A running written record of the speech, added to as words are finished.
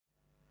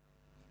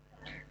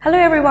Hello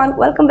everyone,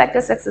 welcome back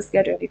to Success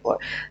Gear 24.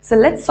 So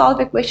let's solve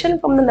a question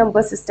from the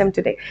number system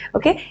today.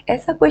 Okay,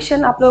 ऐसा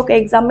question आप लोगों के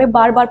exam में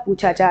बार बार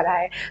पूछा जा रहा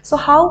है. So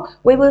how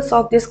we will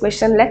solve this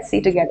question? Let's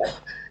see together.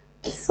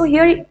 So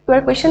here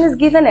your question is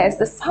given as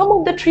the sum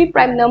of the three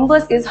prime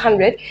numbers is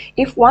 100.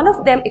 If one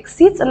of them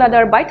exceeds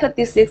another by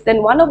 36,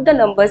 then one of the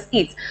numbers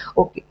is.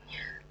 Okay,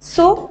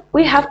 so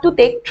we have to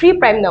take three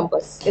prime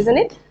numbers, isn't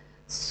it?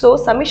 So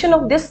summation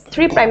of these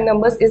three prime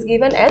numbers is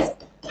given as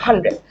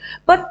 100.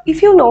 But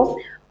if you know,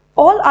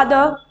 all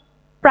other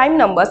prime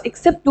numbers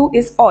except 2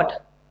 is odd.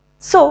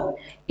 So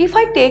if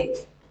I take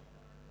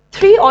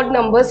three odd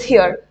numbers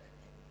here,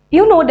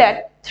 you know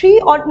that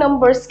three odd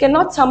numbers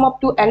cannot sum up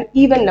to an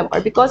even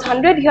number because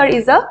 100 here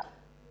is a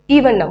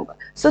even number.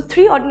 So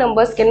three odd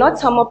numbers cannot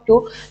sum up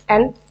to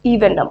an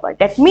even number.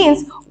 That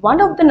means one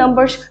of the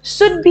numbers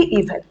should be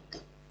even.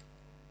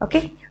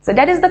 Okay, so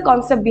that is the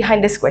concept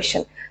behind this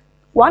question.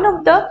 One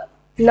of the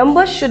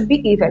numbers should be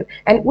even,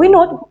 and we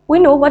know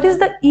what is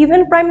the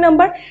even prime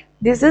number.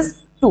 This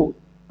is 2.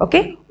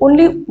 Okay,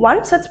 only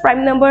one such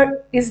prime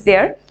number is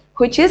there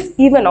which is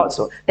even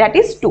also, that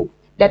is 2.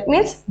 That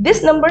means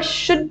this number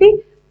should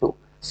be 2.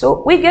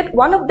 So we get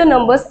one of the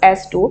numbers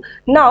as 2.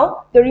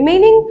 Now the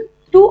remaining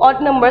two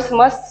odd numbers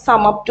must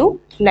sum up to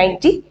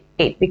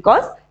 98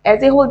 because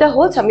as a whole the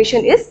whole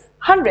summation is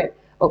 100.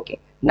 Okay,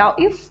 now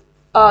if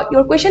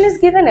your question is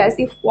given as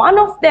if one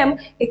of them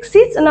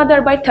exceeds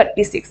another by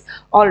 36.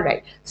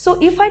 Alright,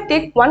 so if I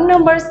take one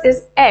number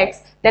is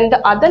x, then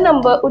the other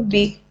number would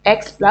be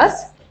x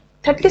plus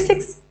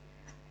 36,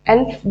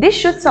 and this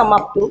should sum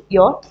up to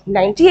your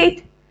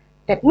 98.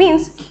 That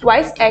means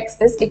twice x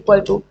is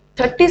equal to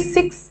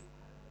 36.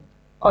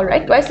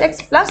 Alright, twice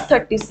x plus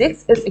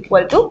 36 is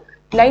equal to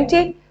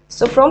 98.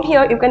 So from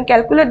here you can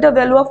calculate the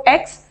value of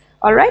x.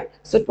 Alright,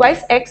 so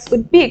twice x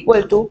would be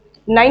equal to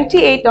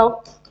 98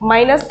 of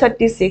minus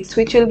 36,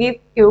 which will give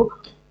you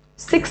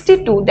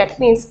 62. That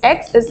means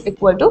x is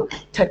equal to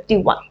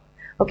 31.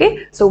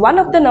 Okay, so one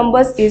of the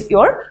numbers is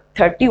your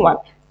 31,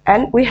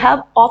 and we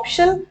have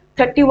option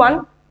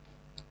 31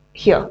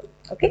 here.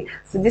 Okay,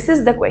 so this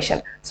is the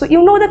question. So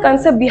you know the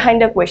concept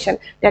behind the question.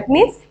 That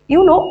means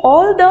you know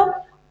all the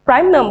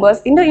prime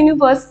numbers in the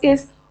universe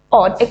is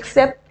odd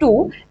except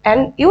 2,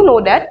 and you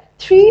know that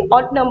three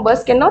odd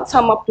numbers cannot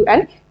sum up to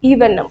an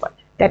even number.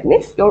 That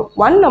means your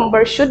one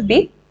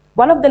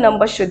of the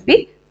numbers should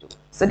be 2.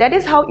 So that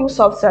is how you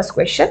solve such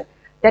question.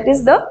 That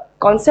is the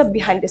concept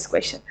behind this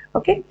question.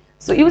 Okay,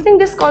 so using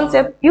this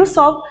concept you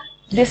solve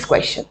this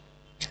question.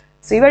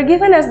 So you are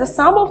given as the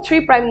sum of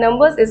three prime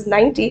numbers is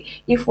 90.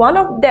 If one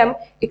of them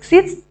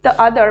exceeds the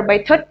other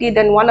by 30,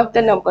 then one of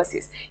the numbers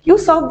is. You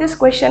solve this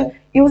question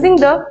using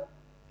the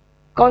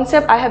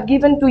concept I have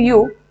given to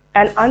you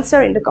and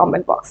answer in the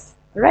comment box.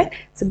 Alright,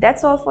 so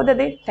that's all for the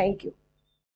day. Thank you.